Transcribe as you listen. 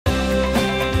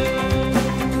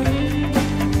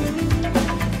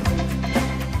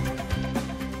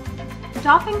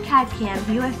Dolphin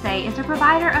CAD-CAM USA is a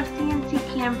provider of CNC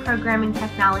CAM programming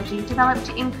technology developed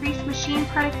to increase machine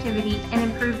productivity and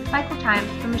improve cycle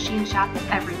times for machine shops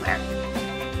everywhere.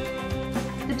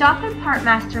 The Dolphin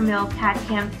PartMaster Mill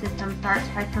CAD-CAM system starts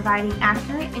by providing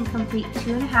accurate and complete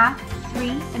 2.5, 3,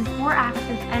 and 4-axis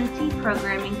NC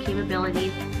programming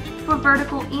capabilities for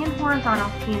vertical and horizontal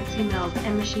CNC mills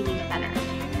and machining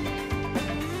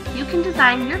centers. You can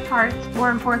design your parts or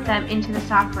import them into the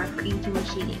software for easy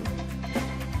machining.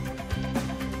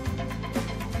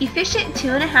 Efficient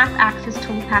 2.5-axis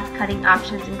toolpath cutting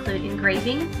options include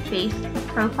engraving, base,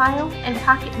 profile, and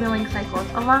pocket milling cycles,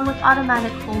 along with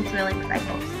automatic hole drilling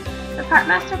cycles. The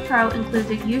PartMaster Pro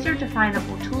includes a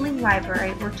user-definable tooling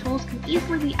library where tools can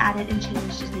easily be added and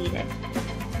changed as needed.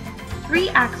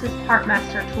 3-axis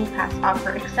PartMaster toolpaths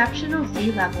offer exceptional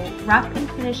Z-level, rough and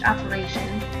finish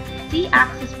operations,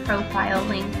 Z-axis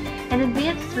profiling, and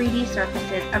advanced 3D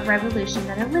surfaces of revolution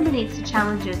that eliminates the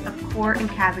challenges of core and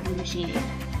cavity machining.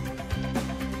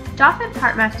 Dolphin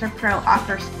PartMaster Pro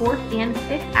offers 4th and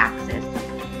 5th axis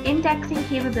indexing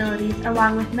capabilities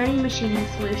along with many machining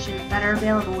solutions that are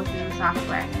available within the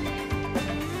software.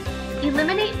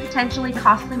 Eliminate potentially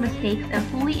costly mistakes and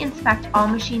fully inspect all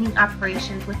machining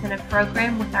operations within a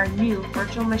program with our new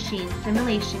virtual machine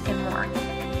simulation and more.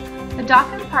 The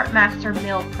Dolphin PartMaster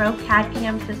Mill Pro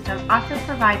CAD-CAM system also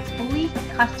provides fully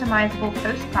customizable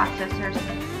post-processors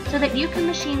so that you can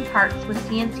machine parts with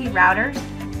CNC routers,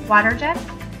 water jets,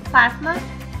 plasma,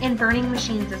 and burning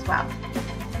machines as well.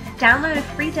 Download a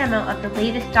free demo of the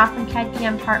latest Dolphin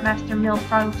CAD-CAM PartMaster Mill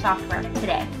Pro software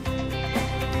today.